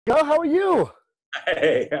Go, how are you?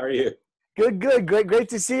 Hey, how are you? Good, good, great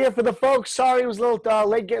to see you. For the folks, sorry it was a little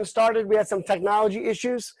late getting started. We had some technology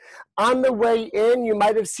issues. On the way in, you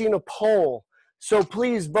might have seen a poll. So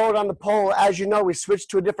please vote on the poll. As you know, we switched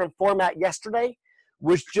to a different format yesterday,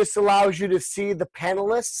 which just allows you to see the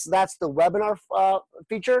panelists. That's the webinar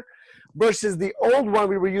feature versus the old one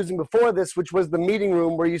we were using before this, which was the meeting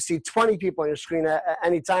room where you see 20 people on your screen at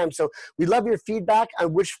any time. So we love your feedback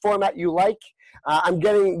on which format you like. I'm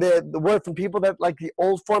getting the word from people that like the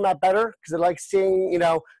old format better because they like seeing,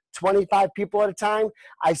 25 people at a time.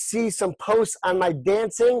 I see some posts on my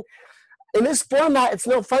dancing. In this format, it's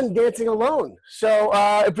no fun dancing alone. So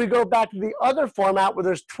if we go back to the other format where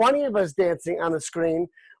there's 20 of us dancing on the screen,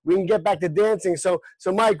 we can get back to dancing. So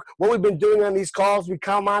Mike, what we've been doing on these calls, we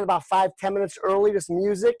come on about 5-10 minutes early to some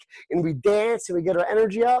music, and we dance and we get our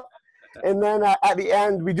energy up. And then at the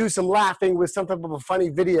end, we do some laughing with some type of a funny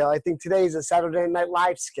video. I think today is a Saturday Night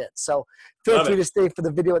Live skit. So feel free to stay for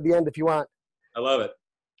the video at the end if you want. I love it.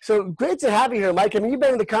 So great to have you here, Mike. I mean, you've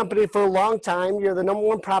been in the company for a long time. You're the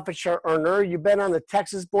 #1 profit share earner. You've been on the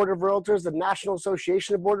Texas Board of Realtors, the National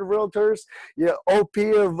Association of Board of Realtors. You're OP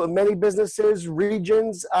of many businesses,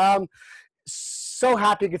 regions. So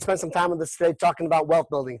happy you could spend some time with us today talking about wealth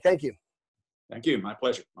building. Thank you. Thank you. My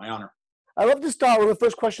pleasure. My honor. I love to start. One of the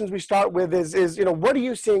first questions we start with is what are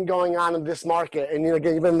you seeing going on in this market? And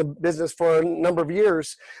again, you've been in the business for a number of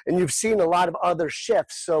years, and you've seen a lot of other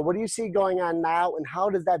shifts. So, what do you see going on now, and how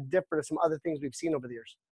does that differ to some other things we've seen over the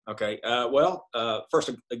years? Okay.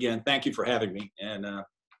 First again, thank you for having me, and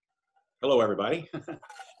hello, everybody.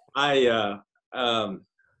 So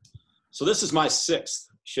this is my 6th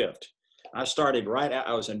shift. I started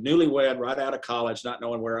I was a newlywed right out of college, not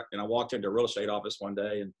knowing where, and I walked into a real estate office one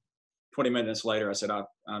day, and 20 minutes later, I said,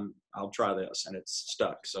 I'll try this, and it's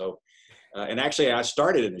stuck. So, and actually, I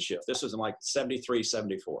started in the shift. This was in like 73,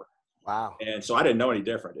 74. Wow. And so I didn't know any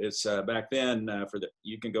different. It's back then,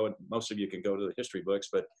 most of you can go to the history books,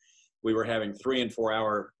 but we were having 3 and 4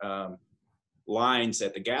 hour lines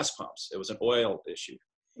at the gas pumps. It was an oil issue.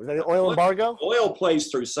 Was that an oil embargo? Oil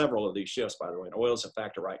plays through several of these shifts, by the way, and oil is a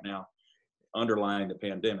factor right now underlying the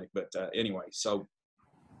pandemic. But anyway, so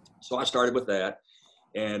I started with that.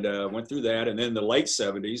 And went through that. And then in the late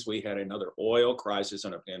 70s, we had another oil crisis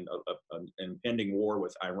and an impending war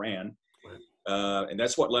with Iran. And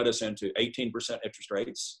that's what led us into 18% interest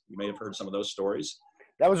rates. You may have heard some of those stories.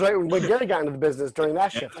 That was right when Gary got into the business during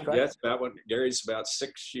that shift, right? Yes, Gary's about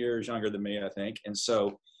 6 years younger than me, I think. And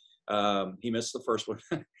so he missed the first one.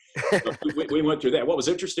 we went through that. What was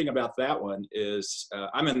interesting about that one is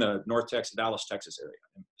I'm in the North Texas, Dallas, Texas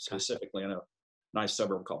area, specifically in a nice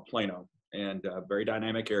suburb called Plano. And a very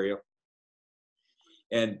dynamic area.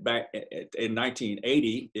 And back in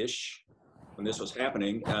 1980-ish, when this was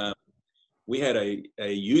happening, we had a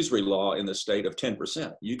usury law in the state of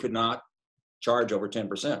 10%. You could not charge over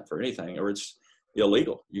 10% for anything, or it's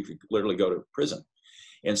illegal. You could literally go to prison.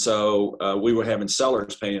 And so we were having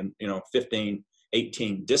sellers paying, 15,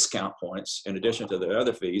 18 discount points in addition to the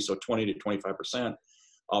other fees, so 20 to 25%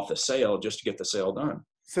 off the sale just to get the sale done.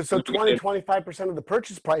 So 20, 25% of the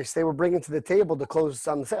purchase price they were bringing to the table to close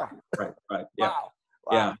on the sale. Right. Yeah.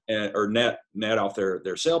 Wow. Yeah. Or net off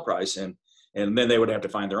their sale price. And then they would have to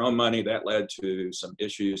find their own money. That led to some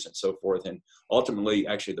issues and so forth. And ultimately,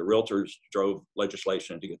 actually, the realtors drove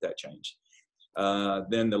legislation to get that changed.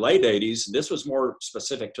 Then the late 80s, this was more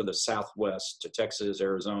specific to the Southwest, to Texas,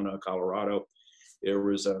 Arizona, Colorado. There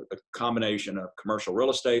was a combination of commercial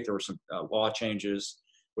real estate. There were some law changes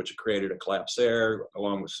which created a collapse there,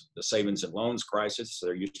 along with the savings and loans crisis.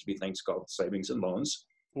 There used to be things called savings and loans,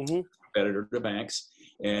 competitor to banks,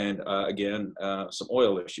 and again, some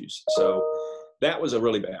oil issues. So that was a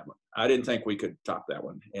really bad one. I didn't think we could top that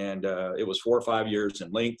one. And it was 4 or 5 years in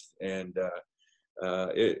length, and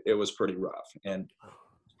it was pretty rough. And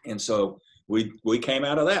so we came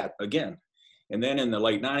out of that again. And then in the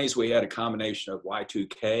late 90s, we had a combination of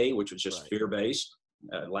Y2K, which was just fear-based,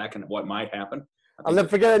 lacking what might happen. I'll never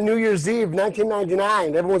forget on New Year's Eve,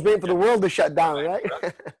 1999. Everyone's waiting for the world to shut down, right?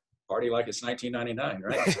 Party like it's 1999,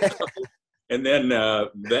 right? And then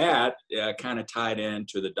that kind of tied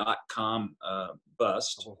into the .com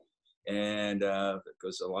bust. And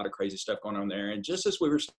because a lot of crazy stuff going on there. And just as we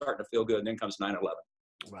were starting to feel good, then comes 9/11,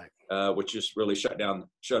 right? Which just really shut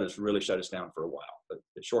us down for a while. But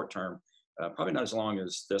the short term, probably not as long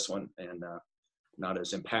as this one, and not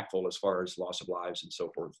as impactful as far as loss of lives and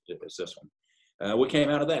so forth as this one. We came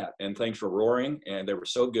out of that, and things were roaring, and they were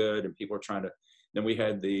so good, and people were trying to. Then we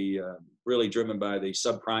had the really driven by the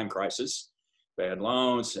subprime crisis, bad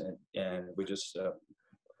loans, and we just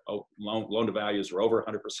loan to values were over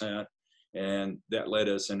 100%. And that led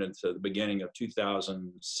us into the beginning of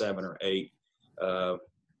 2007 or 8,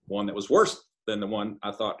 one that was worse than the one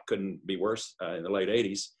I thought couldn't be worse in the late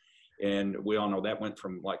 80s. And we all know that went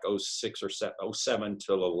from like 06 or 07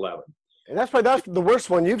 till 11. And that's the worst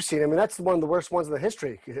one you've seen. I mean, that's one of the worst ones in the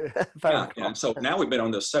history. Yeah, and so now we've been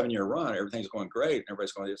on this 7-year run. Everything's going great.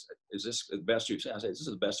 Everybody's going, is this the best you've seen? I say, this is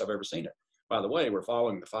the best I've ever seen it. By the way, we're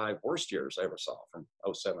following the 5 worst years I ever saw from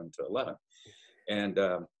 07 to 11.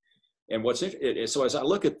 And what's interesting, so as I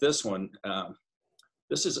look at this one,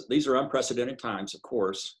 these are unprecedented times, of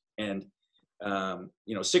course. And,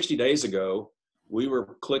 60 days ago, we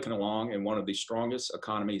were clicking along in one of the strongest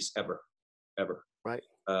economies ever. Right.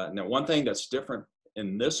 Now, one thing that's different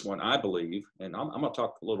in this one, I believe, and I'm going to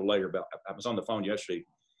talk a little later about, I was on the phone yesterday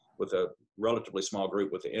with a relatively small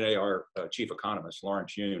group with the NAR chief economist,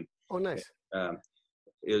 Lawrence Yun. Oh, nice.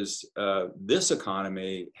 This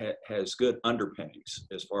economy has good underpinnings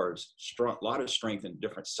as far as a lot of strength in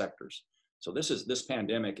different sectors. So this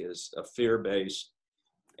pandemic is a fear-based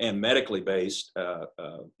and medically based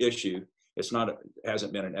issue.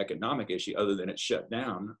 Hasn't been an economic issue other than it shut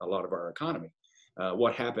down a lot of our economy.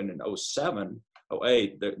 What happened in 07,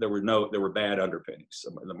 08, there were bad underpinnings.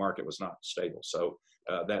 The market was not stable. So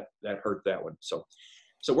that hurt that one. So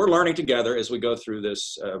we're learning together as we go through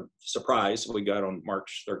this surprise we got on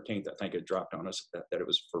March 13th. I think it dropped on us that it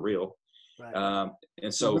was for real. Right.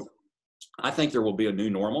 And so I think there will be a new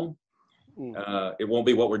normal. It won't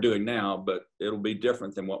be what we're doing now, but it'll be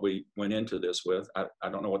different than what we went into this with. I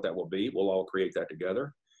don't know what that will be. We'll all create that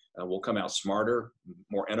together. We'll come out smarter,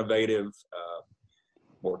 more innovative,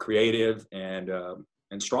 more creative, and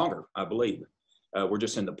stronger, I believe. We're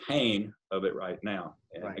just in the pain of it right now.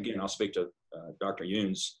 And again, I'll speak to Dr.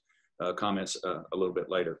 Yun's comments a little bit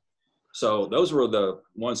later. So those were the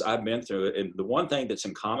ones I've been through. And the one thing that's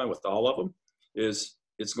in common with all of them is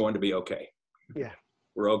it's going to be okay. Yeah.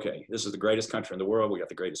 We're okay. This is the greatest country in the world. We got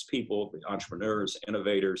the greatest people, the entrepreneurs,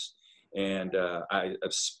 innovators, and I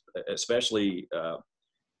especially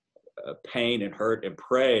pain and hurt and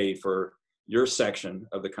pray for your section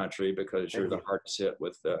of the country because you're the hardest hit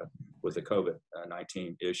with the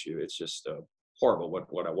COVID-19 issue. It's just horrible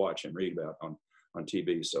what I watch and read about on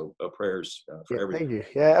TV. So prayers for everyone. Thank you.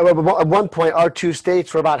 Yeah, at one point, our 2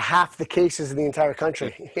 states were about half the cases in the entire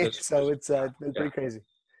country. So it's been pretty crazy.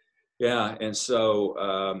 Yeah, and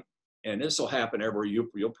so and this will happen everywhere.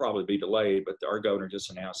 You'll probably be delayed, but our governor just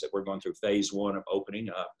announced that we're going through phase 1 of opening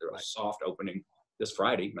up. There's a soft opening this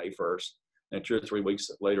Friday, May 1st. And 2 or 3 weeks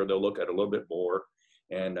later, they'll look at it a little bit more.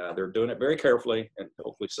 And they're doing it very carefully and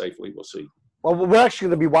hopefully safely. We'll see. Well, we're actually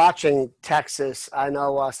going to be watching Texas. I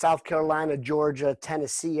know South Carolina, Georgia,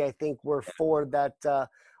 Tennessee, I think were 4 that are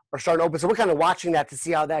starting to open. So we're kind of watching that to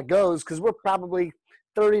see how that goes because we're probably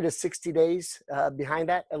 30 to 60 days behind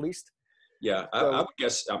that at least. Yeah, I would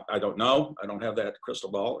guess. I don't know. I don't have that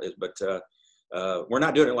crystal ball. But we're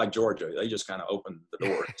not doing it like Georgia. They just kind of opened the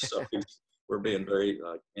door. So we're being very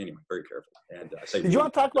careful. And did you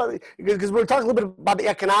want to talk about, because we're talking a little bit about the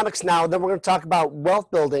economics now, then we're going to talk about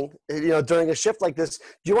wealth building, during a shift like this.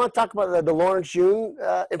 Do you want to talk about the Lawrence Yun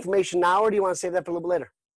information now, or do you want to save that for a little bit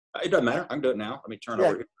later? It doesn't matter. I can do it now. Let me turn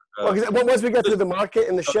over here. Well, once we get through the market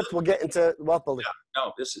and the shift, we'll get into wealth building. Yeah,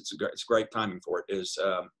 no, it's great timing for it.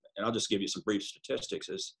 And I'll just give you some brief statistics.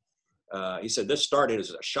 He said this started as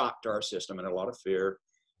a shock to our system and a lot of fear.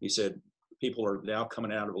 He said people are now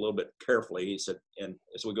coming out of it a little bit carefully. He said, and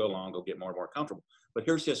as we go along, they'll get more and more comfortable. But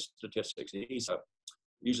here's his statistics. He's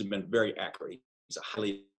usually been very accurate. He's a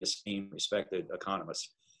highly esteemed, respected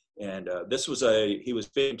economist. And he was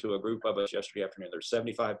speaking to a group of us yesterday afternoon. There's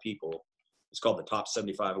 75 people. It's called the top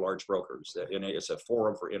 75 large brokers. It's a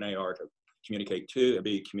forum for NAR to communicate to and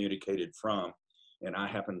be communicated from. And I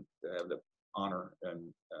happen to have the honor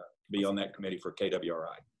and be on that committee for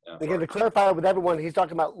KWRI. Again, to clarify with everyone, he's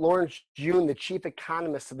talking about Lawrence Yun, the chief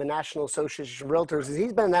economist of the National Association of Realtors. And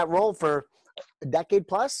he's been in that role for a decade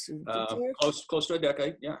plus? Close to a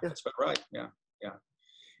decade. Yeah, that's about right. Yeah.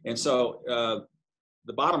 And so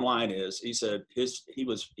the bottom line is, he said,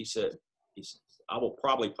 I will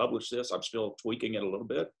probably publish this. I'm still tweaking it a little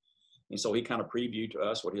bit. And so he kind of previewed to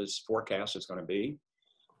us what his forecast is going to be.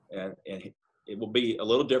 And it will be a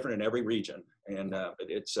little different in every region. And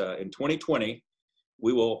it's in 2020,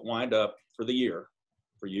 we will wind up for year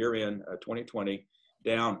end 2020,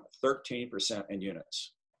 down 13% in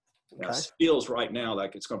units. Now, it feels right now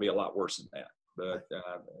like it's going to be a lot worse than that. But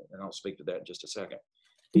and I'll speak to that in just a second.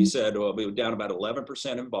 He said we'll be down about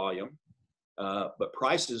 11% in volume, but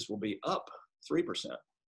prices will be up 3%.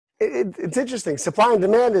 It's interesting. Supply and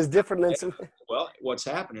demand is different than some. Well, what's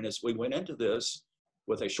happening is we went into this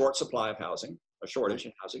with a short supply of housing, a shortage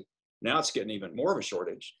in housing, Now it's getting even more of a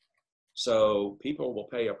shortage. So people will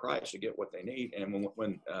pay a price to get what they need. And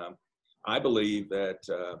when I believe that,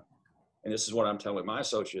 and this is what I'm telling my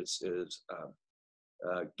associates is,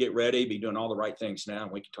 get ready, be doing all the right things now.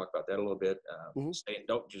 And we can talk about that a little bit.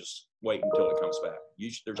 Don't just wait until it comes back.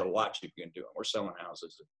 There's a lot you can do. We're selling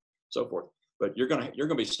houses and so forth, but you're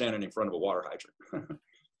gonna be standing in front of a water hydrant.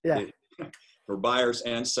 Yeah. For buyers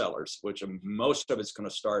and sellers, which most of it's going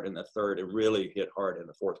to start in the third. It really hit hard in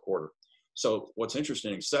the fourth quarter. So what's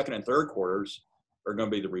interesting, second and third quarters are going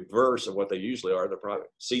to be the reverse of what they usually are. They're probably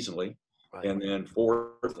seasonally. Right. And then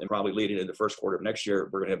fourth and probably leading into the first quarter of next year,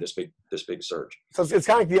 we're going to have this big surge. So it's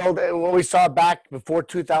kind of like the old, what we saw back before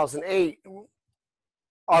 2008.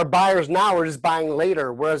 Our buyers now are just buying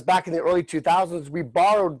later, whereas back in the early 2000s, we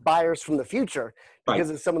borrowed buyers from the future because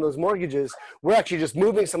of some of those mortgages. We're actually just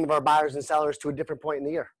moving some of our buyers and sellers to a different point in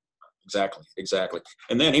the year. Exactly.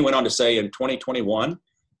 And then he went on to say in 2021,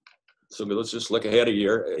 so let's just look ahead a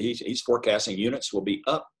year, he's forecasting units will be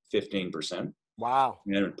up 15%. Wow.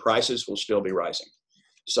 And prices will still be rising.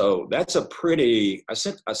 So that's a pretty, I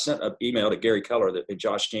sent an email to Gary Keller and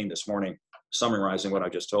Josh Jean this morning, summarizing what I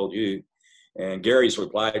just told you. And Gary's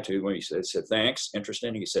reply to when he said, thanks,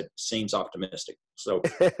 interesting. He said, seems optimistic. So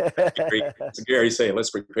Gary saying, let's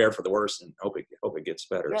prepare for the worst and hope it gets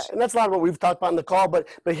better. Yeah, and that's a lot of what we've talked about in the call. But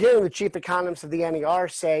hearing the chief economists of the NER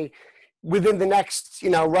say, within the next,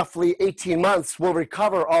 roughly 18 months, we'll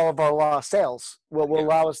recover all of our lost sales. Will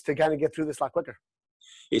allow us to kind of get through this a lot quicker.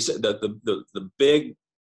 He said that the big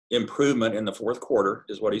improvement in the fourth quarter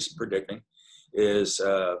is what he's predicting is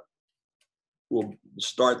we'll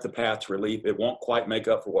start the path to relief. It won't quite make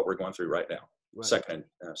up for what we're going through right now. Right.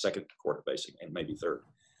 Second quarter, basically, and maybe third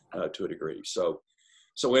to a degree. So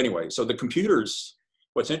anyway, so the computers.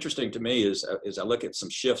 What's interesting to me is I look at some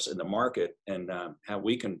shifts in the market and how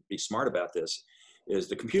we can be smart about this. Is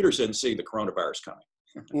the computers didn't see the coronavirus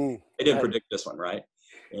coming. They didn't predict this one, right?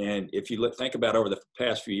 And if you think about over the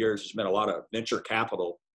past few years, there's been a lot of venture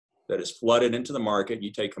capital that has flooded into the market.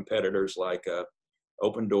 You take competitors like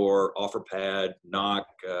Open Door, OfferPad, Knock,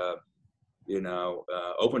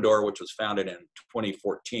 Open Door, which was founded in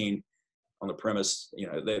 2014 on the premise,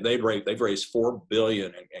 they've raised $4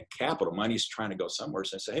 billion in capital. Money's trying to go somewhere.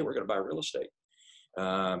 So they say, hey, we're going to buy real estate.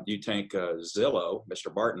 You take Zillow,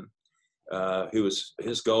 Mr. Barton,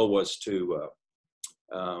 his goal was to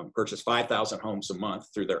purchase 5,000 homes a month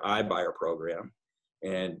through their iBuyer program.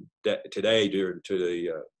 And today, due to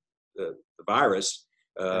the virus,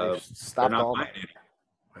 they're not buying any.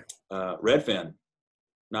 Redfin,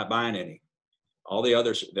 not buying any. All the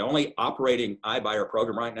others, the only operating iBuyer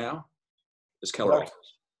program right now is Keller Office.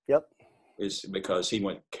 Yep. Is because he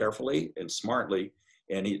went carefully and smartly.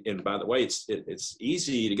 And by the way, it's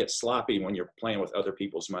easy to get sloppy when you're playing with other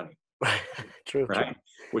people's money. True. Right? True.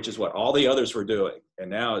 Which is what all the others were doing. And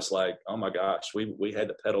now it's like, oh my gosh, we had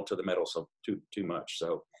the pedal to the metal so too much.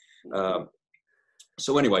 So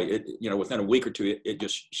anyway, within a week or two, it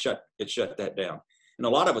just shut that down. And a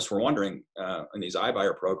lot of us were wondering in these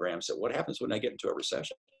iBuyer programs that what happens when they get into a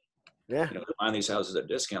recession? Yeah. They're buying these houses at a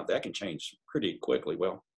discount. That can change pretty quickly.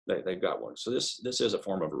 Well, they've got one. So this is a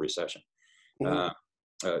form of a recession,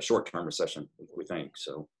 short-term recession, we think.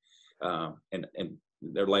 So, and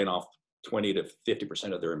they're laying off 20 to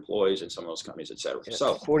 50% of their employees in some of those companies, et cetera. Yeah,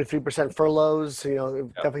 so 43% furloughs,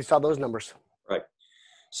 definitely saw those numbers. Right.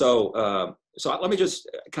 So let me just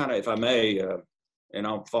kind of, if I may, and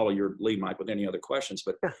I'll follow your lead, Mike, with any other questions,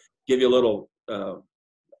 but give you a little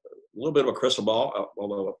bit of a crystal ball,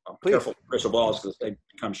 although I'm careful with crystal balls because they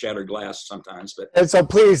become shattered glass sometimes. And so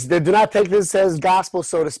please, do not take this as gospel,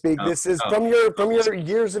 so to speak. This is from your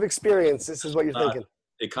years of experience. This is what you're thinking.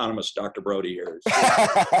 Economist Dr. Brodie here.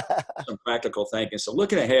 Some practical thinking. So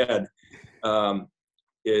looking ahead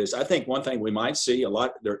is, I think one thing we might see a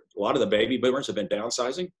lot of the baby boomers have been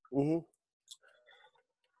downsizing. Mm-hmm.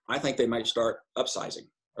 I think they might start upsizing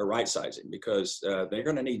or right sizing because they're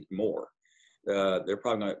going to need more. They're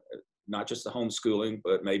probably going to, not just the homeschooling,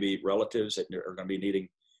 but maybe relatives that are going to be needing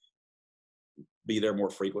be there more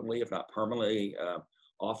frequently, if not permanently.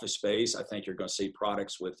 Office space, I think you're going to see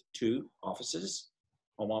products with 2 offices,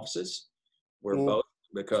 home offices, where both,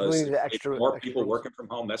 because more people working from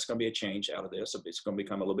home, that's going to be a change out of this. It's going to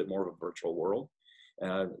become a little bit more of a virtual world,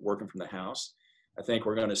 working from the house. I think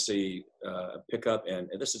we're going to see a pickup, and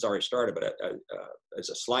this has already started, but it's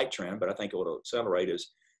a slight trend, but I think it will accelerate,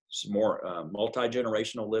 is some more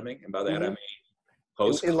multi-generational living. And by that, I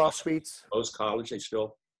mean, in-law suites, post-college, they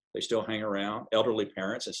still hang around. Elderly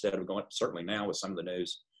parents, instead of going, certainly now with some of the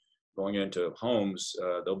news, going into homes,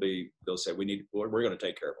 they'll say, we're going to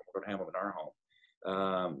take care of them. We're going to have them in our home.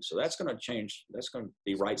 So that's going to change. That's going to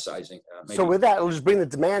be right sizing. So with that, it'll just bring the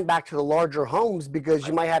demand back to the larger homes because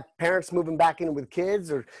you might have parents moving back in with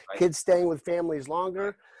kids or kids staying with families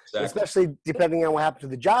longer. Exactly. Especially depending on what happens to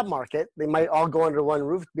the job market, they might all go under one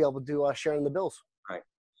roof to be able to share in the bills. Right.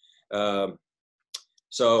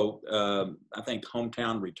 So I think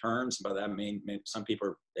hometown returns. By that I mean some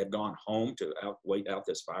people have gone home to wait out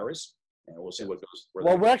this virus, and we'll see what goes.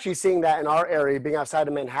 Well, we're actually seeing that in our area, being outside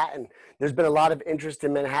of Manhattan. There's been a lot of interest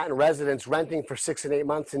in Manhattan residents renting for 6 and 8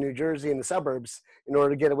 months in New Jersey and the suburbs in order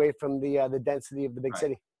to get away from the density of the big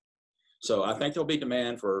city. So I think there'll be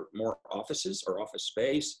demand for more offices or office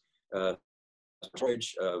space,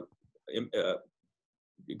 storage,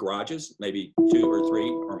 garages, maybe 2 or 3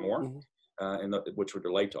 or more, which would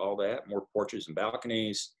relate to all that. More porches and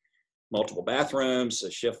balconies, multiple bathrooms,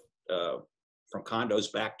 a shift from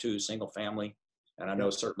condos back to single family. And I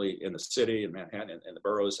know certainly in the city, in Manhattan, and the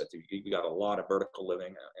boroughs, that you got a lot of vertical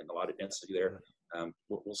living and a lot of density there.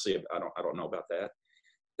 We'll see. I don't know about that.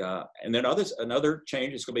 And then another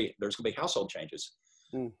change is there's going to be household changes.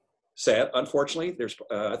 Sad, unfortunately,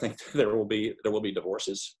 I think there will be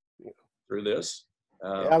divorces through this.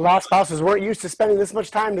 A lot of spouses weren't used to spending this much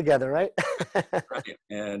time together, right? Right.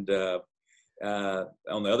 And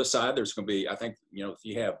on the other side, there's going to be, I think, if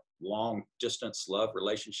you have long distance love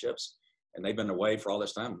relationships and they've been away for all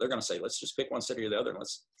this time, they're going to say, let's just pick one city or the other, and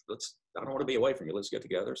let's. I don't want to be away from you. Let's get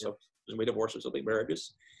together. So there's going to be divorces. There'll be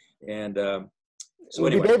marriages, and so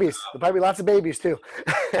anyway, babies. There'll probably be lots of babies too.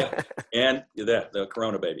 And the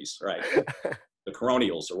Corona babies, right? The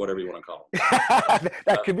Coronials, or whatever you want to call them.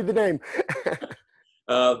 That could be the name.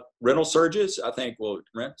 Rental surges, I think, will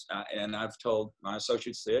rent. And I've told my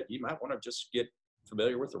associates that you might want to just get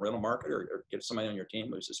familiar with the rental market, or get somebody on your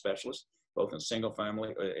team who's a specialist, both in single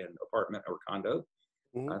family and apartment or condo.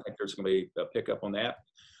 I think there's going to be a pickup on that.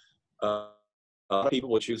 People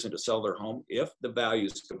will choosing to sell their home if the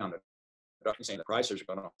values come down. I'm saying the prices are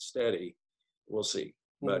going to steady. We'll see.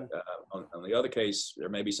 But on the other case, there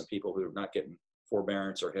may be some people who are not getting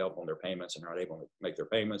forbearance or help on their payments and aren't able to make their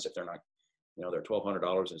payments. If they're not, their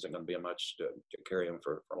 $1,200 isn't going to be much to carry them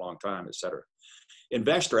for a long time, et cetera.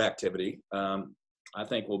 Investor activity, I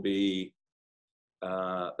think will be.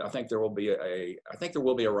 I think there will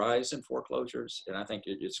be a rise in foreclosures, and I think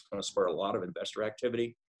it's going to spur a lot of investor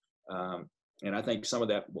activity. And I think some of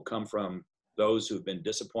that will come from those who've been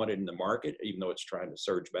disappointed in the market, even though it's trying to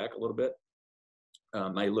surge back a little bit,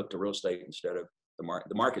 may look to real estate instead of the market.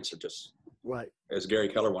 The markets are just, right, as Gary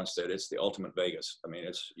Keller once said, it's the ultimate Vegas. I mean,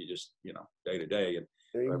 it's day to day. And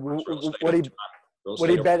what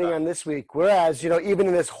are you betting on this week? Whereas, even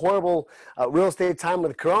in this horrible real estate time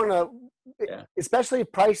with Corona, especially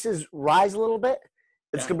if prices rise a little bit,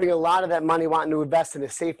 it's going to bring a lot of that money wanting to invest in a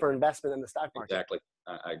safer investment in the stock market. Exactly.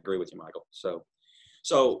 I agree with you, Michael. So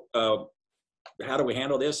how do we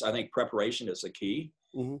handle this? I think preparation is the key.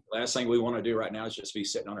 Last thing we want to do right now is just be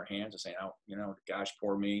sitting on our hands and saying, oh, gosh,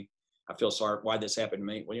 poor me. I feel sorry. Why this happened to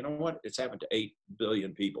me? Well, you know what? It's happened to 8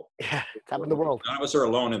 billion people. Yeah, it's happened to the world. None of us are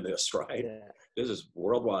alone in this, right? Yeah. This is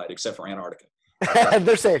worldwide, except for Antarctica.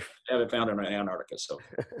 They're safe. I haven't found them in Antarctica, so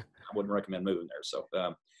I wouldn't recommend moving there. So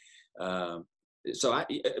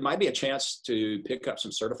it might be a chance to pick up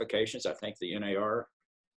some certifications. I think the NAR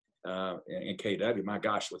and KW, my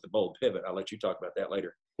gosh, with the bold pivot, I'll let you talk about that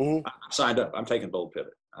later. I'm signed up. I'm taking bold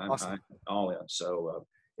pivot. I'm all in. So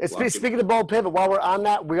speaking of bold pivot, while we're on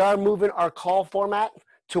that, we are moving our call format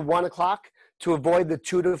to 1 o'clock to avoid the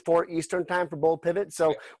 2 to 4 Eastern time for bold pivot.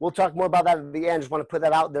 So we'll talk more about that at the end. Just want to put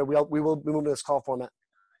that out there. We will be moving this call format.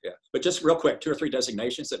 Yeah, but just real quick, 2 or 3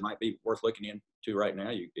 designations that might be worth looking into right now,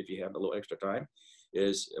 if you have a little extra time,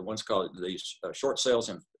 is one's called the short sales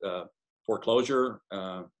and foreclosure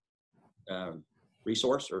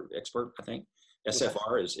resource or expert, I think.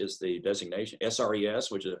 SFR is the designation. SRES,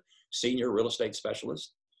 which is a senior real estate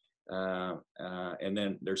specialist. And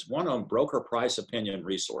then there's one on broker price opinion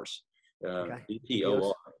resource,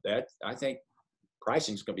 BPOR. That, I think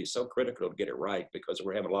pricing is going to be so critical to get it right because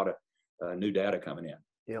we're having a lot of new data coming in.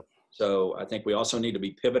 Yep. So I think we also need to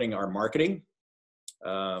be pivoting our marketing.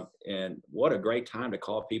 And what a great time to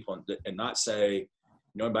call people and not say,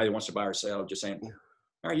 anybody wants to buy or sell, just saying,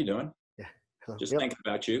 how are you doing? Yeah. Just thinking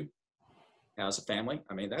about you. How's the family?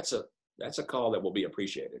 I mean, that's a call that will be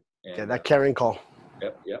appreciated. And, that caring call.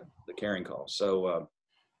 Yep. The caring call. So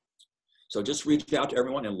just reach out to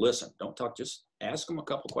everyone and listen. Don't talk, just ask them a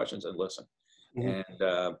couple questions and listen. And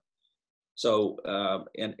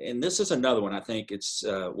and this is another one. I think it's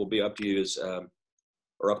will be up to you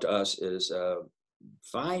or up to us is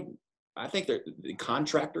find. I think the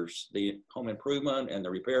contractors, the home improvement and the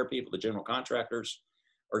repair people, the general contractors,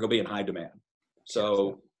 are going to be in high demand.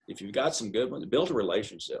 So if you've got some good ones, build a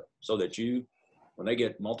relationship so that when they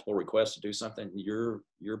get multiple requests to do something, your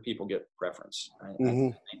people get preference. I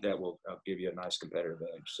think that will give you a nice competitive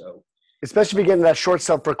edge. So, especially if you get in that short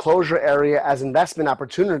sale foreclosure area as investment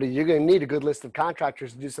opportunity, you're going to need a good list of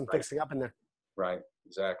contractors to do some fixing up in there. Right.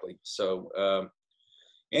 Exactly. So,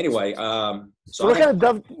 anyway, so we're kind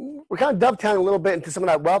of dovetailing a little bit into some of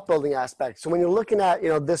that wealth building aspect. So when you're looking at,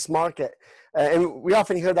 this market, and we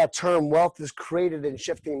often hear that term, wealth is created in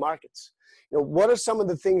shifting markets. What are some of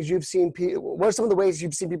the things you've seen? What are some of the ways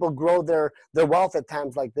you've seen people grow their wealth at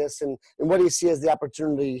times like this? And what do you see as the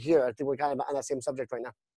opportunity here? I think we're kind of on that same subject right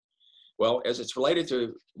now. Well, as it's related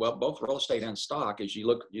to, both real estate and stock, is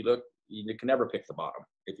you can never pick the bottom.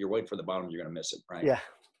 If you're waiting for the bottom, you're going to miss it, right? Yeah.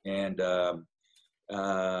 And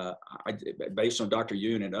based on Dr.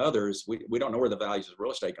 Yoon and others, we don't know where the values of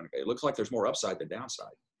real estate are going to go. It looks like there's more upside than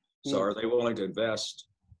downside. So are they willing to invest?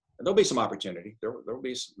 And there'll be some opportunity. There will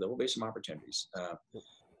be some opportunities.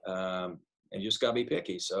 And you just got to be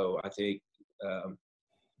picky. So I think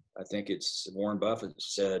it's Warren Buffett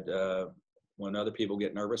said, when other people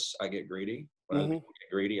get nervous, I get greedy. When other people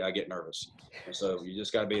get greedy, I get nervous. And so you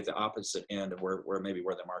just got to be at the opposite end of where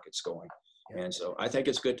the market's going. And so I think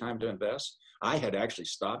it's a good time to invest. I had actually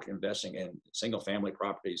stopped investing in single family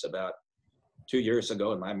properties about 2 years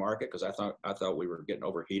ago in my market because I thought we were getting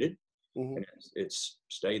overheated. And it's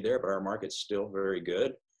stayed there, but our market's still very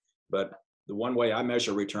good. But the one way I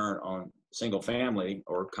measure return on single family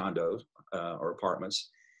or condos or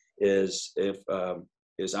apartments is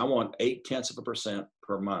I want 0.8%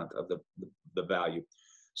 per month of the value.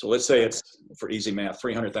 So let's say it's, for easy math,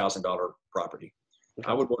 $300,000 property.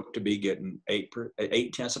 I would want to be getting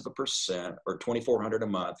 0.8% or $2,400 a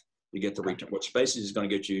month to get the return, which basically is going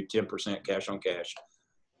to get you 10% cash on cash.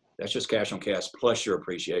 That's just cash on cash plus your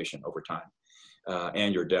appreciation over time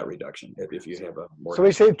and your debt reduction if you have a mortgage. So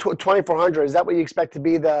we say 2,400. Is that what you expect to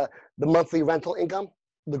be the monthly rental income,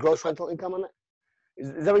 the gross rental income on it?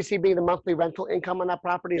 Is that what you see being the monthly rental income on that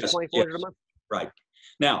property is 2,400 a month? Right.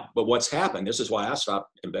 Now, but what's happened, this is why I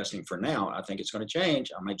stopped investing for now. I think it's going to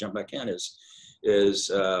change. I might jump back in is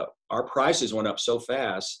our prices went up so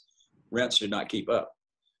fast, rents did not keep up.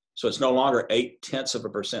 So it's no longer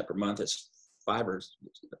 0.8% per month. It's 0.5 or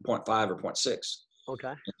 0.6. Okay.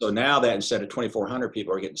 And so now that instead of 2,400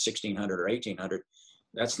 people are getting 1,600 or 1,800,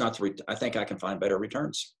 that's not I think I can find better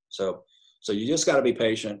returns. So you just got to be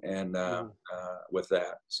patient and with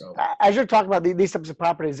that. So as you're talking about these types of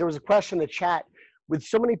properties, there was a question in the chat. With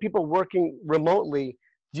so many people working remotely,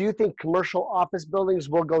 do you think commercial office buildings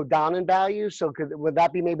will go down in value? So would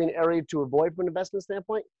that be maybe an area to avoid from an investment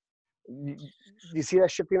standpoint? Do you see that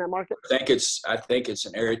shifting in that market? I think it's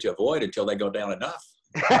an area to avoid until they go down enough.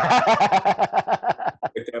 At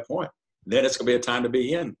that point, then it's going to be a time to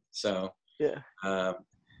be in. So yeah.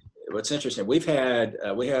 What's interesting, we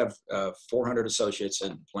have 400 associates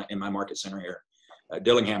in my market center here.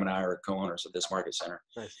 Dillingham and I are co-owners of this market center.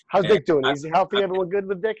 Nice. How's Dick doing? Is he healthy? Everyone good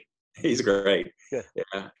with Dick? He's great. Good.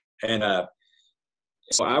 Yeah. And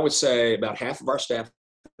so I would say about half of our staff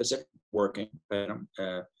is working.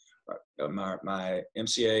 My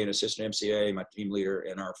MCA and assistant MCA, my team leader,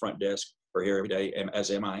 and our front desk are here every day,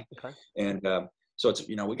 as am I. Okay. And so it's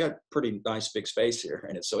we got pretty nice big space here,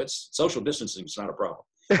 and it's social distancing is not a problem.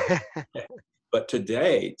 But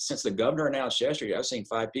today, since the governor announced yesterday, I've seen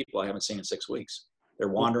 5 people I haven't seen in 6 weeks. They're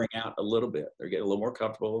wandering out a little bit. They're getting a little more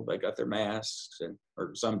comfortable. They got their masks,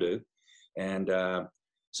 or some do, and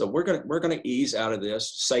so we're gonna ease out of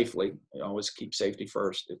this safely. We always keep safety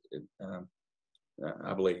first.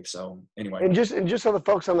 I believe so. Anyway, and just so the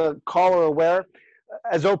folks on the call are aware,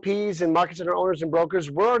 as OPs and market center owners and brokers,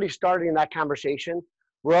 we're already starting that conversation.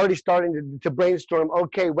 We're already starting to brainstorm.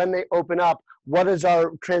 Okay, when they open up, what does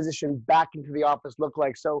our transition back into the office look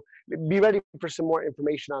like? So be ready for some more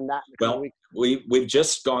information on that. Well, we've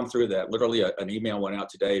just gone through that. Literally, an email went out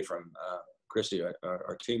today from Christy,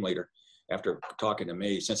 our team leader, after talking to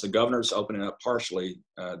me. Since the governor's opening up partially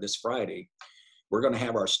this Friday, we're going to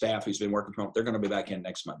have our staff who's been working from home. They're going to be back in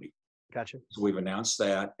next Monday. Gotcha. So we've announced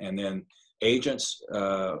that, and then agents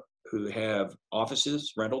who have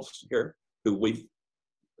offices, rentals here, who we've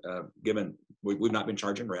we've not been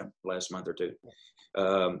charging rent the last month or two,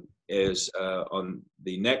 is on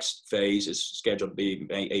the next phase is scheduled to be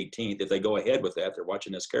May 18th. If they go ahead with that, they're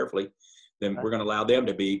watching this carefully, then we're going to allow them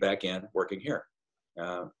to be back in working here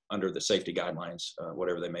under the safety guidelines,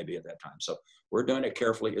 whatever they may be at that time. So we're doing it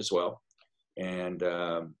carefully as well. And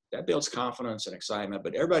that builds confidence and excitement.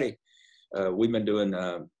 But everybody, we've been doing,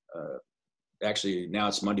 actually now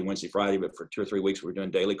it's Monday, Wednesday, Friday, but for 2 or 3 weeks, we're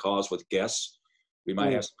doing daily calls with guests We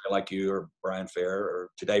might have somebody like you or Brian Fair, or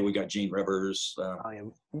today we got Gene Rivers.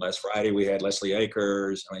 Last Friday we had Leslie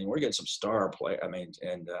Akers. I mean, we're getting some star play. I mean,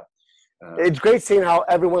 and it's great seeing how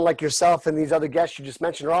everyone like yourself and these other guests you just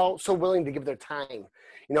mentioned are all so willing to give their time.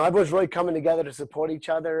 You know, everyone's really coming together to support each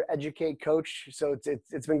other, educate, coach. So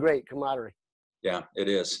it's been great camaraderie. Yeah, it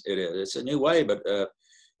is. It is. It's a new way, but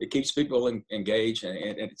it keeps people engaged, and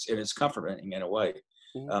it's comforting in a way.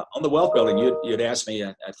 On the wealth building, you'd asked me,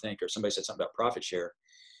 I think, or somebody said something about profit share.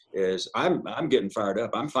 Is I'm getting fired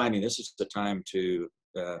up. I'm finding this is the time to.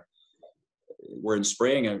 We're in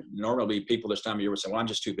spring, and normally people this time of year would say, "Well, I'm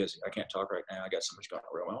just too busy. I can't talk right now. I got so much going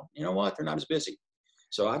on." Well, you know what? They're not as busy.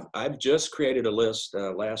 So I've just created a list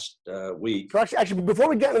last week. So actually, before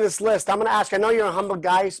we get into this list, I'm going to ask. I know you're a humble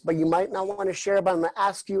guy, but you might not want to share. But I'm going to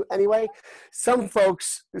ask you anyway. Some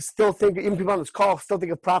folks still think, even people on this call, still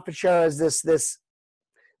think of profit share as this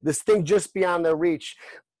thing just beyond their reach.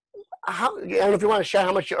 I don't know if you want to share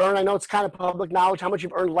how much you earn. I know it's kind of public knowledge, how much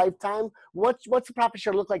you've earned lifetime. What's the profit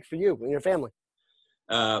share look like for you and your family?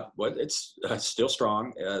 Well, it's still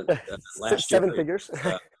strong. Last seven year, figures.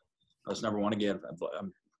 I was number one again.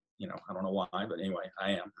 I'm, I don't know why, but anyway,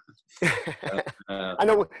 I am. I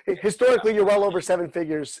know historically you're well over seven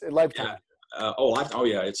figures in lifetime.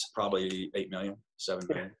 Yeah, it's probably 8 million, 7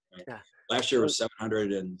 million. Yeah. Last year was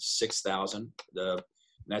 706,000.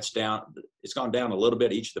 That's down. It's gone down a little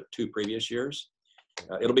bit each of the 2 previous years.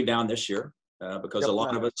 It'll be down this year because a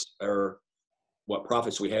lot of us are what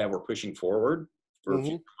profits we have. We're pushing forward for a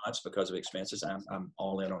few months because of expenses. I'm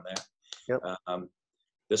all in on that. Yep.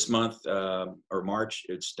 This month or March,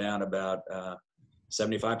 it's down about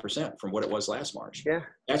 75% from what it was last March. Yeah.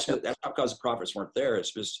 That's not because the profits weren't there.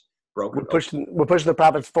 It's just broken. We're pushing the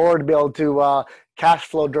profits forward to be able to cash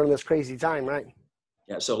flow during this crazy time, right?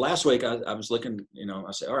 Yeah. So last week I was looking,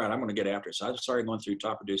 I said, all right, I'm going to get after it. So I started going through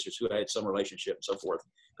top producers who I had some relationship and so forth,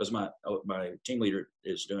 because my team leader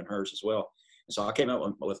is doing hers as well. And so I came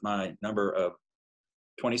up with my number of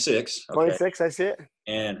 26. Okay. 26, I see it.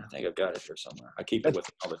 And I think I've got it here somewhere. I keep it with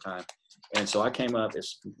me all the time. And so I came up,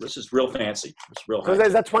 this is real fancy. It's real fancy. So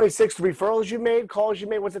is that 26 referrals you made, calls you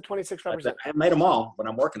made? What's it 26 represent? I haven't made them all, but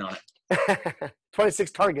I'm working on it.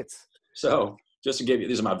 26 targets. So just to give you,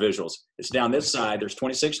 these are my visuals. It's down this side. There's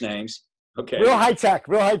 26 names. Okay. Real high tech.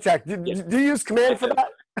 Do you use command for that?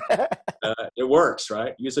 It works,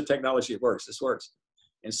 right? Use the technology. It works. This works.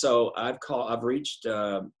 And so I've reached,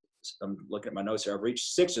 I'm looking at my notes here. I've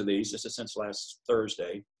reached 6 of these. This is since last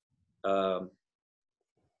Thursday. 2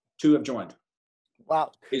 have joined.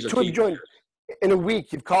 Wow. 2 have joined. In a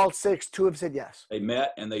week, you've called 6. 2 have said yes. They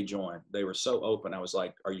met and they joined. They were so open. I was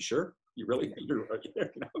like, are you sure? You really?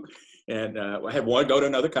 And I had one go to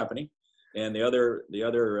another company, and the other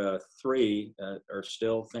 3 are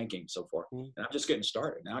still thinking so forth. And I'm just getting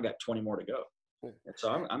started. Now I got 20 more to go. And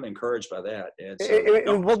so I'm encouraged by that. And so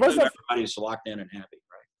everybody's locked in and happy,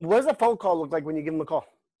 right? What does a phone call look like when you give them a call?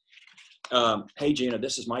 Hey, Gina,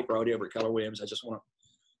 this is Mike Brodie over at Keller Williams. I just want to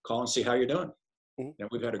call and see how you're doing. And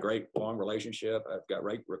we've had a great long relationship. I've got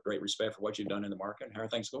great respect for what you've done in the market and how are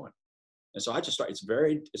things going. And so I just start.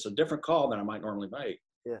 It's a different call than I might normally make.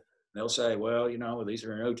 Yeah. And they'll say, well, these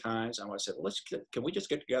are no times. I said, well, can we just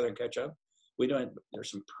get together and catch up? There's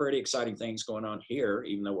some pretty exciting things going on here,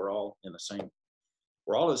 even though we're all in the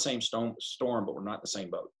same storm, but we're not in the same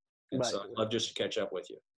boat. And right. So I'd love just to catch up with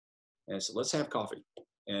you. And so let's have coffee.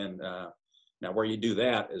 And now where you do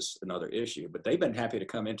that is another issue, but they've been happy to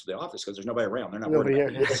come into the office because there's nobody around. They're not worried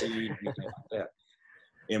about anything like that.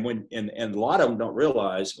 And a lot of them don't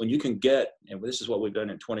realize when you can get, and this is what we've done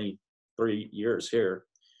in 23 years here,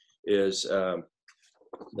 is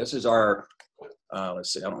this is our,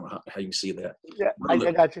 let's see, I don't know how you see that. Yeah, I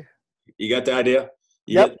got you. You got the idea?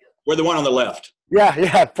 Yep. We're the one on the left.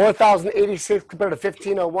 Yeah, 4,086 compared to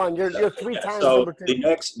 1,501. You're 3 times number 2.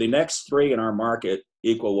 The next 3 in our market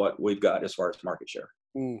equal what we've got as far as market share.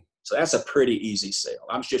 So that's a pretty easy sale.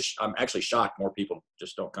 I'm actually shocked more people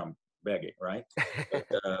just don't come begging, right? But,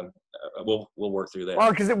 we'll work through that. Well,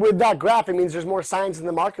 because with that graph, it means there's more signs in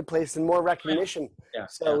the marketplace and more recognition. Yeah.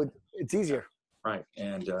 So it's easier. Right.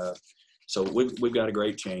 And so we've got a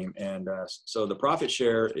great team. And so the profit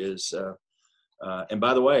share is, and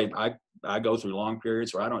by the way, I go through long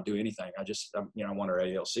periods where I don't do anything. I just, I want our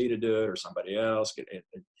ALC to do it or somebody else.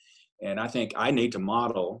 And I think I need to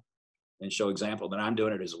model and show example that I'm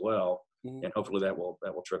doing it as well. And hopefully that will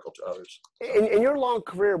trickle to others. In your long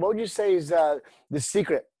career, what would you say is the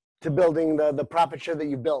secret to building the profit share that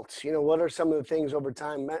you built? What are some of the things over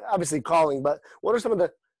time? Obviously calling, but what are some of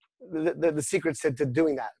the secrets to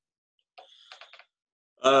doing that?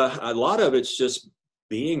 A lot of it's just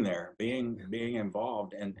being there, being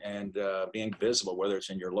involved, and being visible, whether it's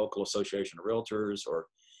in your local association of realtors, or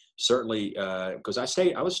certainly because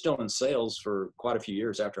I was still in sales for quite a few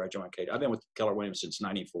years after I joined Kate. I've been with Keller Williams since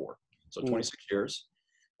 '94, so 26 years.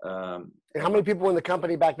 And how many people in the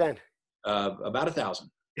company back then? About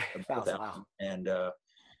 1,000. Wow. And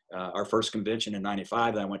our first convention in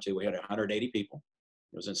 '95 that I went to, we had 180 people.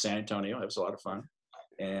 It was in San Antonio. It was a lot of fun.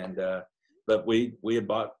 And but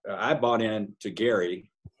I bought into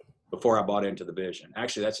Gary before I bought into the vision.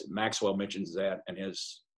 Actually, that's Maxwell mentions that in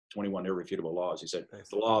his 21 irrefutable laws. He said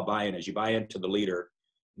the law of buy-in is you buy into the leader,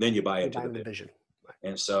 then you buy into the vision.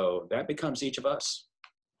 And so that becomes each of us.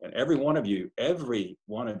 And every one of you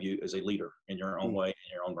is a leader in your own way,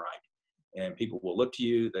 in your own right. And people will look to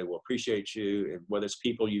you, they will appreciate you. And whether it's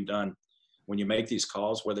people you've done, when you make these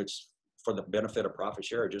calls, whether it's for the benefit of profit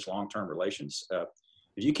share or just long-term relations,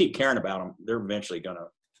 if you keep caring about them, they're eventually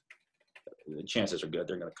the chances are good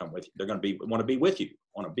they're going to come with you. They're going to want to be with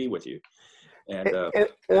you. And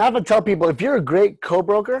I have to tell people, if you're a great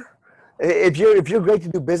co-broker, if you're great to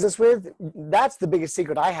do business with, that's the biggest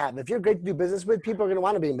secret I have. If you're great to do business with, people are going to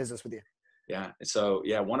want to be in business with you. Yeah. So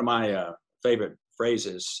one of my favorite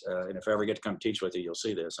phrases, and if I ever get to come teach with you, you'll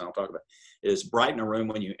see this, and I'll talk about it, is brighten a room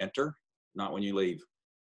when you enter, not when you leave.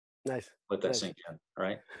 Nice. Let that sink in,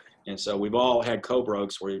 right? And so we've all had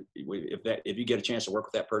co-brokes where if you get a chance to work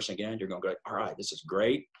with that person again, you're going to go, all right, this is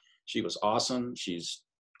great. She was awesome. She's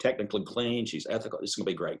technically clean. She's ethical. It's going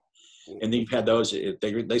to be great. And then you've had those, if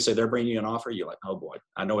they say they're bringing you an offer, you're like, oh boy,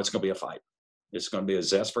 I know it's going to be a fight. It's going to be a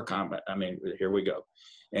zest for combat. I mean, here we go.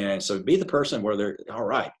 And so be the person where they're, all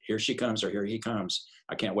right, here she comes or here he comes.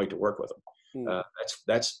 I can't wait to work with them.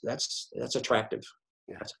 That's attractive.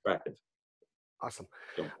 Yeah. That's attractive. Awesome.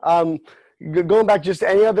 Going back, just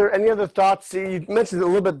any other thoughts? You mentioned a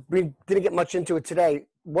little bit, we didn't get much into it today.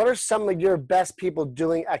 What are some of your best people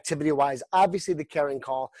doing activity-wise? Obviously, the carrying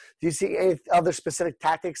call. Do you see any other specific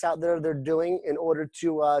tactics out there they're doing in order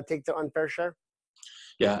to take their unfair share?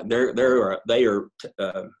 Yeah, they are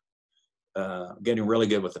getting really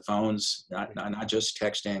good with the phones, not just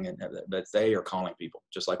texting, but they are calling people,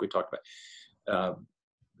 just like we talked about.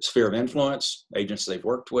 Sphere of influence, agents they've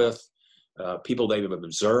worked with, people they've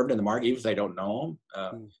observed in the market, even if they don't know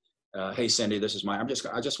them. Hey, Cindy, this is I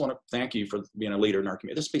just want to thank you for being a leader in our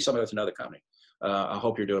community. This will be somebody with another company. I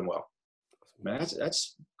hope you're doing well. Man,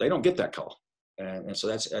 they don't get that call. And so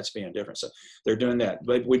that's being different. So they're doing that.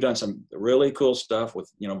 But we've done some really cool stuff with,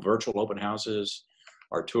 virtual open houses,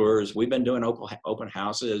 our tours. We've been doing open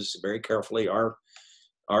houses very carefully.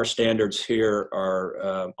 Our standards here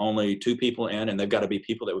are only 2 people in, and they've got to be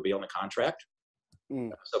people that would be on the contract.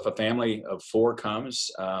 So if a family of 4 comes,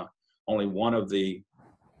 only one of the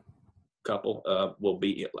couple will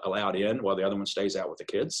be allowed in while the other one stays out with the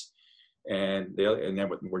kids. And then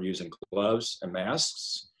we're using gloves and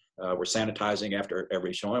masks. We're sanitizing after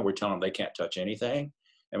every showing. We're telling them they can't touch anything.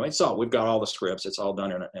 And we've got all the scripts. It's all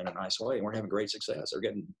done in a nice way, and we're having great success. They're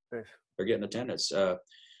getting attendance.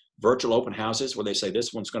 Virtual open houses where they say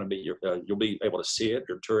this one's going to be you'll be able to see it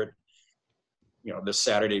or tour it, this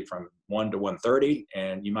Saturday from 1 to 1:30,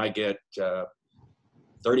 and you might get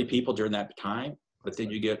 30 people during that time. But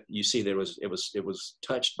then you see that it was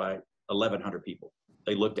touched by 1,100 people.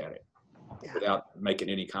 They looked at it without making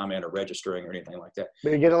any comment or registering or anything like that.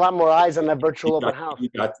 But you get a lot more eyes on that virtual open house.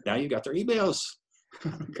 Now you got their emails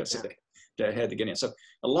because they had to get in. So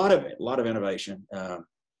a lot of innovation.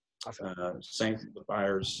 Same with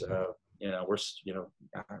buyers. We're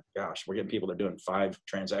getting people that are doing 5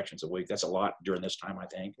 transactions a week. That's a lot during this time, I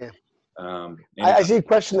think. Yeah. I see a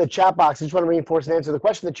question in the chat box. I just want to reinforce an answer. The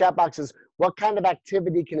question in the chat box is, what kind of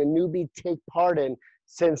activity can a newbie take part in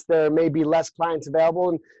since there may be less clients available?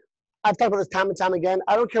 And I've talked about this time and time again.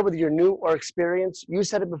 I don't care whether you're new or experienced. You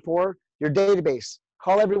said it before, your database.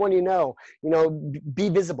 Call everyone you know, be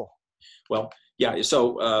visible. Well, yeah.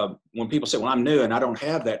 So when people say, well, I'm new and I don't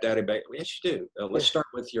have that database. Yes, you do. Let's start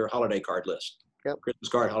with your holiday card list. Yep. Christmas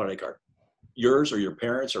card, holiday card. Yours or your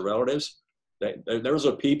parents or relatives. Those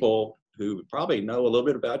are people who probably know a little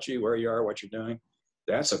bit about you, where you are, what you're doing.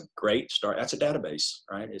 That's a great start. That's a database,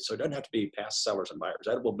 right? So it doesn't have to be past sellers and buyers.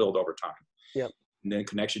 That will build over time. Yep. And then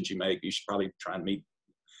connections you make, you should probably try and meet.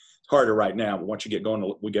 It's harder right now, but once you get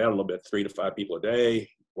going, we get a little bit, 3 to 5 people a day,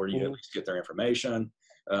 where you at least get their information,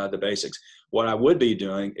 the basics. What I would be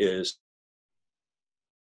doing is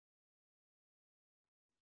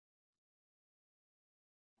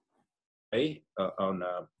on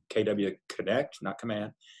KW Connect, not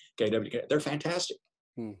Command, KW Connect. They're fantastic.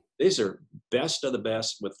 These are best of the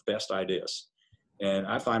best with the best ideas. And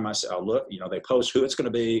I find myself, I'll look, they post who it's going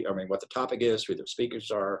to be, what the topic is, who the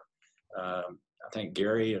speakers are. I think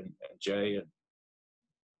Gary and Jay and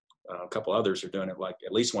a couple others are doing it like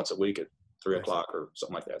at least once a week at 3 o'clock or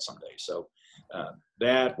something like that some days. So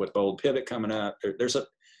that with Bold Pivot coming up, there's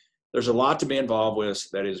a lot to be involved with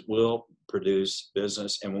that will produce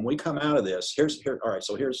business. And when we come out of this, all right.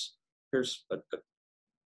 So here's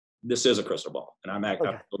this is a crystal ball, and I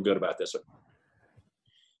feel good about this.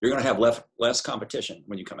 You're going to have less competition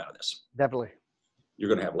when you come out of this. Definitely. You're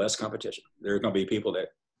going to have less competition. There are going to be people that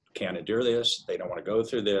can't endure this. They don't want to go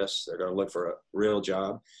through this. They're going to look for a real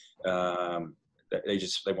job.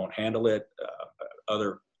 They won't handle it.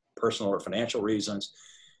 Other personal or financial reasons.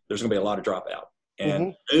 There's going to be a lot of dropout.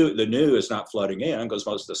 And the new is not flooding in because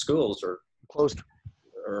most of the schools are closed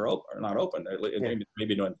or not open.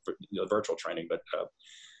 Maybe doing virtual training, but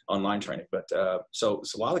online training. But so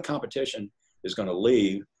a lot of the competition is going to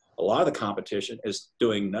leave. A lot of the competition is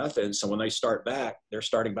doing nothing. So when they start back, they're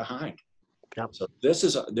starting behind. Yep. So this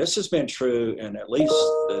has been true in at least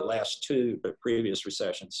the last two previous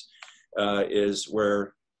recessions. Is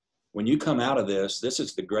where when you come out of this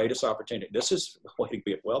is the greatest opportunity. This is the way to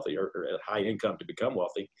get wealthy or at high income to become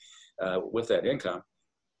wealthy with that income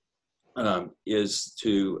is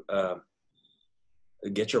to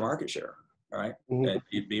get your market share, right? And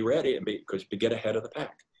be ready and to get ahead of the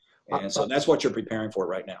pack. And so that's what you're preparing for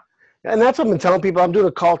right now. And that's what I've been telling people. I'm doing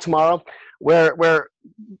a call tomorrow where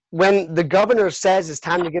when the governor says it's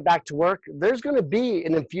time to get back to work, there's going to be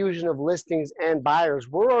an infusion of listings and buyers.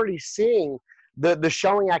 We're already seeing the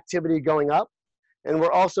showing activity going up, and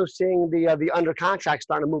we're also seeing the under contract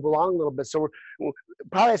starting to move along a little bit. So we're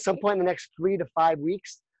probably at some point in the next 3 to 5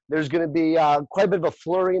 weeks, there's going to be quite a bit of a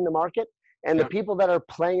flurry in the market. And the people that are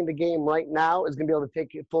playing the game right now is going to be able to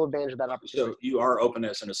take full advantage of that opportunity. So you are open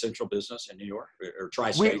as an essential business in New York or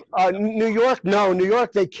tri-state? New York, no. New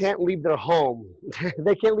York, they can't leave their home.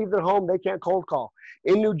 They can't leave their home. They can't cold call.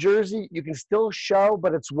 In New Jersey, you can still show,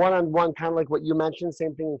 but it's one-on-one, kind of like what you mentioned.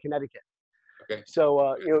 Same thing in Connecticut. Okay.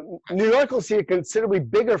 So, New York will see a considerably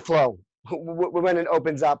bigger flow when it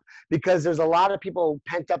opens up because there's a lot of people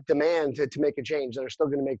pent-up demand to make a change that are still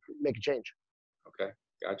going to make a change. Okay,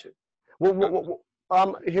 gotcha.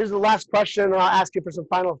 Here's the last question, and I'll ask you for some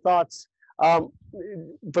final thoughts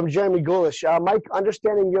from Jeremy Goulash. Mike,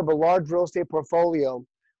 understanding you have a large real estate portfolio,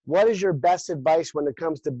 what is your best advice when it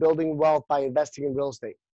comes to building wealth by investing in real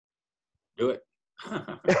estate? Do it. You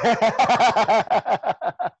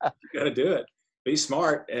got to do it. Be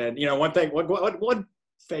smart. And, one thing, one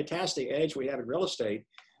fantastic edge we have in real estate,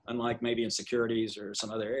 unlike maybe in securities or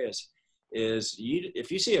some other areas, is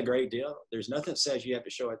if you see a great deal, there's nothing that says you have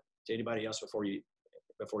to show it to anybody else before you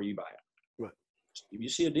buy it. Right. If you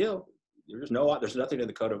see a deal, there's nothing in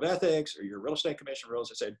the code of ethics or your real estate commission rules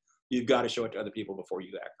that said you've got to show it to other people before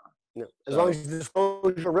you act on it. Yeah. As long as you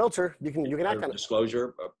disclose your realtor, you can act on it.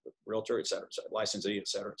 Disclosure, realtor, et cetera, licensee, et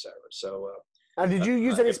cetera, et cetera. So. Did you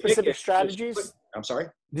use any specific strategies? I'm sorry?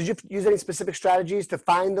 Did you use any specific strategies to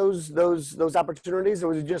find those opportunities, or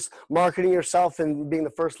was it just marketing yourself and being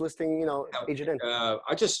the first listing, agent in?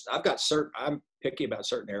 I'm picky about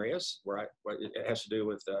certain areas where it has to do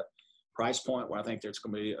with price point, where I think there's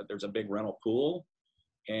a big rental pool,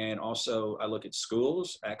 and also I look at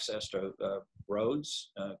schools, access to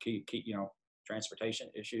roads, key transportation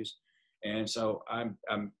issues, and so I'm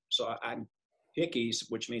picky,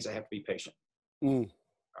 which means I have to be patient. All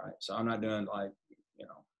right, so I'm not doing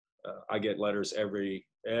I get letters every,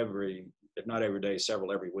 if not every day,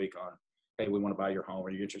 several every week on, hey, we want to buy your home. Are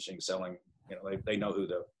you interested in selling? They know who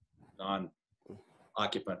the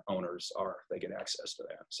non-occupant owners are. They get access to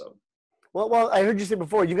that. So, well, I heard you say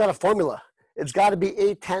before, you got a formula. It's got to be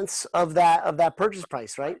 8/10 of that purchase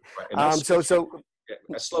price, right? Right.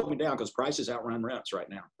 That slowed me down because prices outrun rents right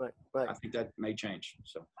now. Right. I think that may change.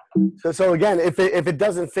 So again, if it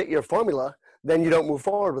doesn't fit your formula, then you don't move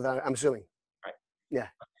forward with that, I'm assuming. Right. Yeah.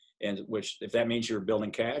 And if that means you're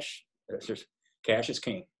building cash, cash is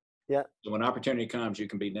king. Yeah. So when opportunity comes, you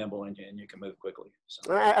can be nimble and you can move quickly.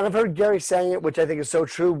 So. And I've heard Gary saying it, which I think is so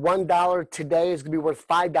true. $1 today is going to be worth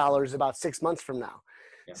 $5 about 6 months from now.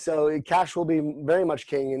 Yeah. So cash will be very much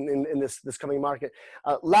king in this coming market.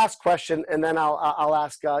 Last question, and then I'll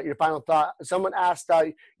ask your final thought. Someone asked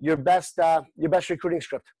your best recruiting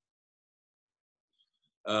script.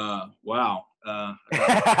 Wow. All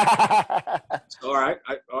right.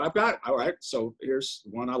 I've got, all right. So here's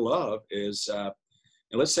one I love is, and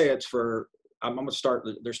let's say it's I'm going to start,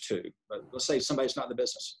 there's two, but let's say somebody's not in the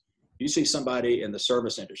business. You see somebody in the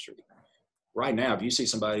service industry right now, if you see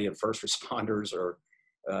somebody in first responders or,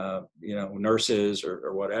 nurses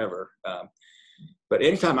or whatever. But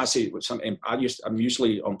anytime I see I'm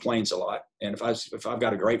usually on planes a lot. And if I've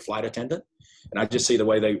got a great flight attendant and I just see the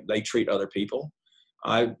way they treat other people.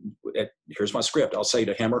 Here's my script. I'll say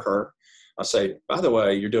to him or her, I'll say, by the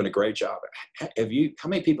way, you're doing a great job. How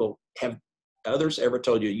many people have others ever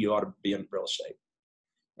told you ought to be in real estate?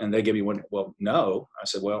 And they give me one. Well, no. I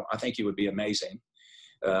said, well, I think you would be amazing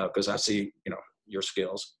because I see, your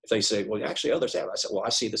skills. If they say, well, actually others have, I said, well, I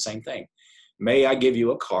see the same thing. May I give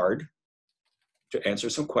you a card to answer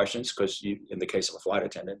some questions? Because in the case of a flight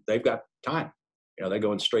attendant, they've got time. They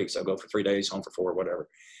go in streaks. They'll go for 3 days, home for 4, whatever.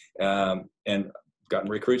 And gotten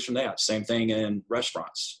recruits from that. Same thing in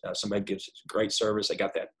restaurants. Somebody gives great service. They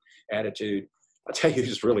got that attitude. I'll tell you,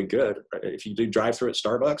 it's really good. If you do drive-through at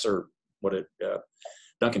Starbucks or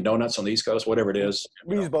Dunkin' Donuts on the East Coast, whatever it is.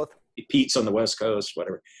 We use both. Pete's on the West Coast,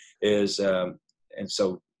 whatever is. And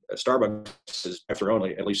so Starbucks is after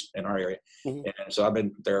only, at least in our area. Mm-hmm. And so I've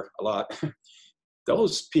been there a lot.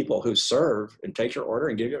 Those people who serve and take your order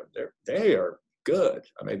and give you, they are good.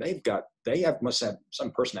 I mean, must have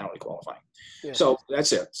some personality qualifying. Yeah. So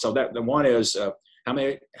that's it. So that the one is, how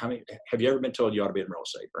many have you ever been told you ought to be in real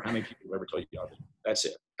estate, or how many people have ever told you ought to be? That's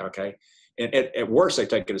it. Okay. And at worst, they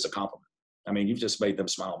take it as a compliment. I mean, you've just made them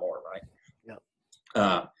smile more, right?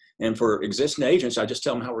 Yeah. And for existing agents, I just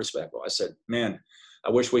tell them how respectful. I said, man,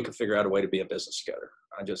 I wish we could figure out a way to be in business together.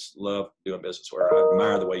 I just love doing business where I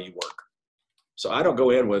admire the way you work. So I don't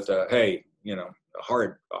go in with, hey, a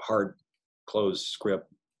hard closed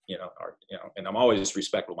script, and I'm always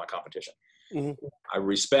respectful of my competition. Mm-hmm. I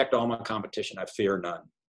respect all my competition. I fear none.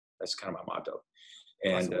 That's kind of my motto.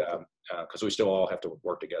 And because we still all have to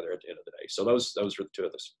work together at the end of the day. So those are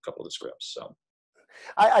couple of the scripts. So.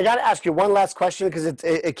 I got to ask you one last question because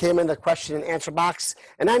it came in the question and answer box.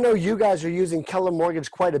 And I know you guys are using Keller Mortgage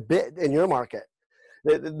quite a bit in your market.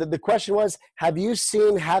 The question was, have you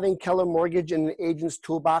seen having Keller Mortgage in an agent's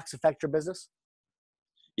toolbox affect your business?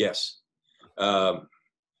 Yes.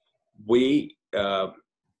 They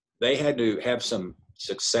had to have some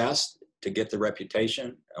success to get the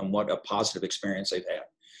reputation and what a positive experience they've had.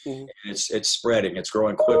 Mm-hmm. And it's spreading. It's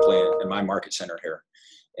growing quickly in my market center here.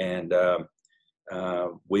 And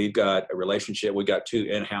we've got a relationship. We got 2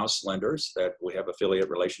 in-house lenders that we have affiliate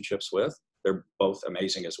relationships with. They're both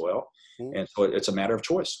amazing as well. Mm-hmm. And so it's a matter of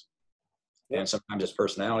choice. Yeah. And sometimes it's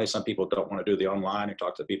personality. Some people don't want to do the online and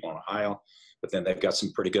talk to the people in Ohio, but then they've got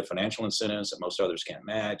some pretty good financial incentives that most others can't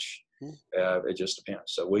match. Mm-hmm. It just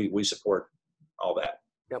depends. So we support all that.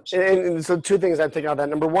 Yep. And so 2 things I'm thinking of that.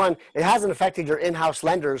 Number one, it hasn't affected your in-house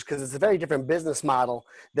lenders because it's a very different business model,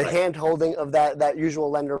 the right. hand-holding of that usual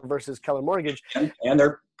lender versus Keller Mortgage. And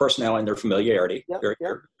their personality and their familiarity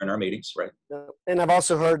in our meetings, right? Yep. And I've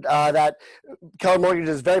also heard that Keller Mortgage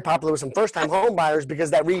is very popular with some first-time home buyers because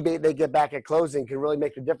that rebate they get back at closing can really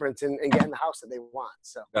make a difference in getting the house that they want.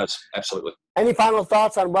 So that's absolutely. Any final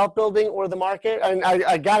thoughts on wealth building or the market? And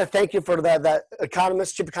I got to thank you for that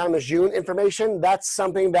Chief Economist June information. That's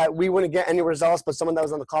something that we wouldn't get any results, but someone that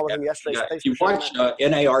was on the call with him yesterday. Yeah. If you watch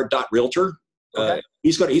nar.realtor, okay.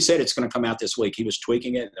 He said it's going to come out this week. He was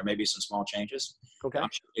tweaking it. There may be some small changes. Okay.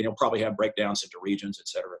 He'll probably have breakdowns into regions, et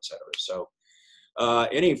cetera, et cetera. So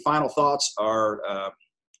any final thoughts are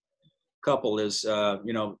couple is,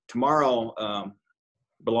 tomorrow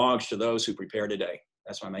belongs to those who prepare today.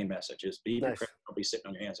 That's my main message is be prepared. Don't be sitting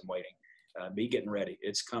on your hands and waiting. Be getting ready.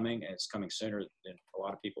 It's coming, and it's coming sooner than a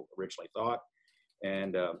lot of people originally thought.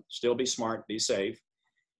 And still be smart, be safe.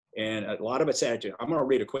 And a lot of it's attitude. I'm going to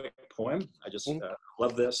read a quick poem. I just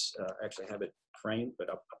love this. Actually have it framed, but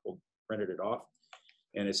I printed it off.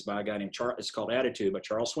 And it's by a guy named Charles. It's called Attitude by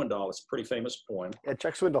Charles Swindoll. It's a pretty famous poem. Yeah,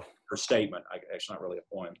 check Swindoll. Or statement. Actually, not really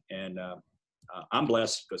a poem. And I'm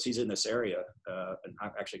blessed because he's in this area. And I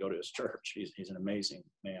actually go to his church. He's an amazing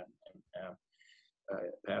man and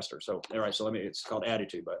pastor. So, all right. So it's called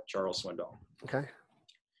Attitude by Charles Swindoll. Okay.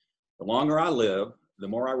 The longer I live, the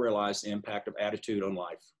more I realize the impact of attitude on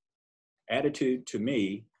life. Attitude to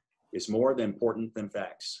me is more important than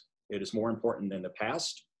facts. It is more important than the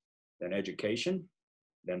past, than education,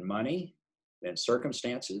 than money, than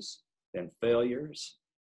circumstances, than failures,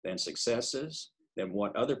 than successes, than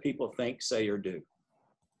what other people think, say, or do.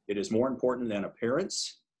 It is more important than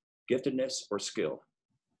appearance, giftedness, or skill.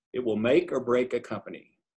 It will make or break a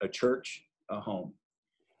company, a church, a home.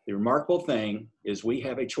 The remarkable thing is we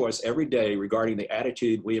have a choice every day regarding the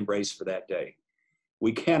attitude we embrace for that day.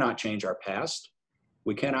 We cannot change our past.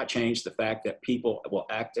 We cannot change the fact that people will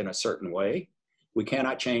act in a certain way. We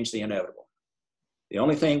cannot change the inevitable. The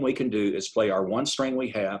only thing we can do is play our one string we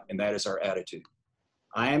have, and that is our attitude.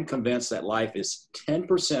 I am convinced that life is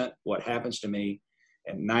 10% what happens to me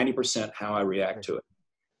and 90% how I react to it.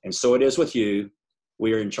 And so it is with you.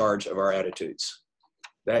 We are in charge of our attitudes.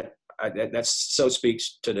 That that so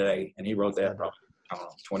speaks to today. And he wrote that probably, I don't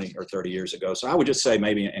know, 20 or 30 years ago. So I would just say,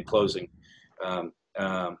 maybe in closing,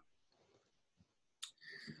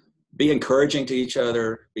 be encouraging to each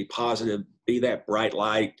other, be positive, be that bright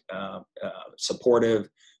light, supportive.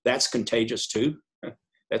 That's contagious too.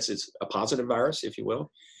 It's a positive virus, if you will,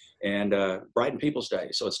 and brighten people's day.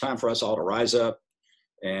 So it's time for us all to rise up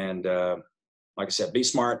and, like I said, be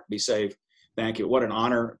smart, be safe. Thank you. What an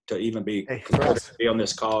honor to even be on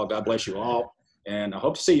this call. God bless you all, and I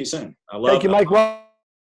hope to see you soon. Thank you, Mike. Well,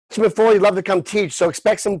 before, you'd love to come teach, so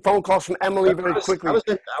expect some phone calls from Emily very quickly.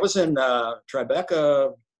 I was in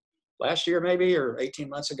Tribeca last year, maybe, or 18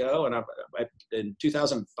 months ago, and in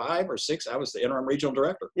 2005 or 6, I was the interim regional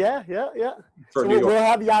director. Yeah. So we'll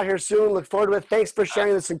have you out here soon. Look forward to it. Thanks for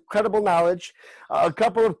sharing this incredible knowledge. A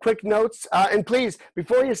couple of quick notes, and please,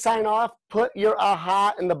 before you sign off, put your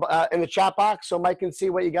aha in the chat box so Mike can see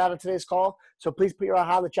what you got on today's call. So please put your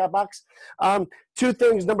aha in the chat box. 2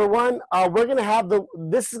 things. Number one, we're going to have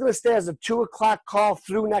this is going to stay as a 2 o'clock call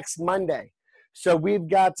through next Monday. So we've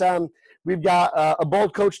got a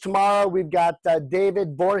bold coach tomorrow. We've got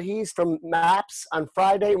David Voorhees from MAPS on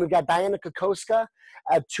Friday. And we've got Diana Kokoska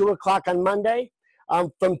at 2 o'clock on Monday.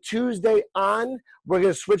 From Tuesday on, we're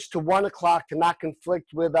going to switch to 1 o'clock to not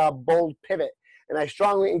conflict with Bold Pivot. And I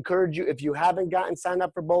strongly encourage you, if you haven't gotten signed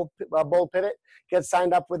up for Bold Pivot, get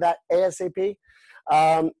signed up with that ASAP.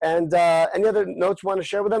 And any other notes you want to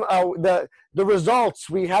share with them? The results.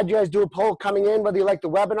 We had you guys do a poll coming in, whether you like the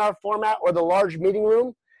webinar format or the large meeting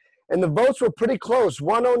room. And the votes were pretty close,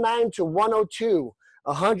 109 to 102.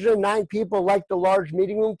 109 people liked the large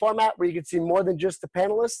meeting room format where you could see more than just the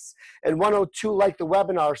panelists, and 102 liked the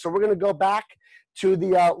webinar. So we're going to go back to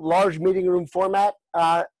the large meeting room format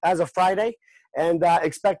as of Friday, and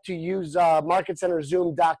expect to use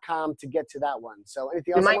marketcenterzoom.com to get to that one. So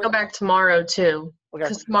anything else? We might go back tomorrow too,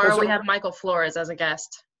 because okay. tomorrow we have Michael Flores as a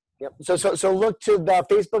guest. Yep. So look to the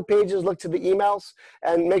Facebook pages, look to the emails,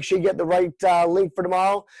 and make sure you get the right link for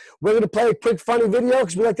tomorrow. We're going to play a quick funny video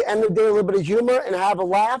because we like to end the day with a little bit of humor and have a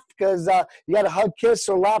laugh, because you got to hug, kiss,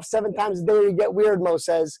 or laugh 7 times a day or you get weird, Mo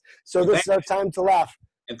says. So this is our time to laugh.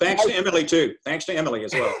 And thanks to Emily too. Thanks to Emily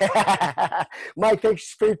as well. Mike,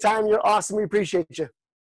 thanks for your time. You're awesome. We appreciate you.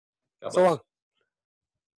 So long.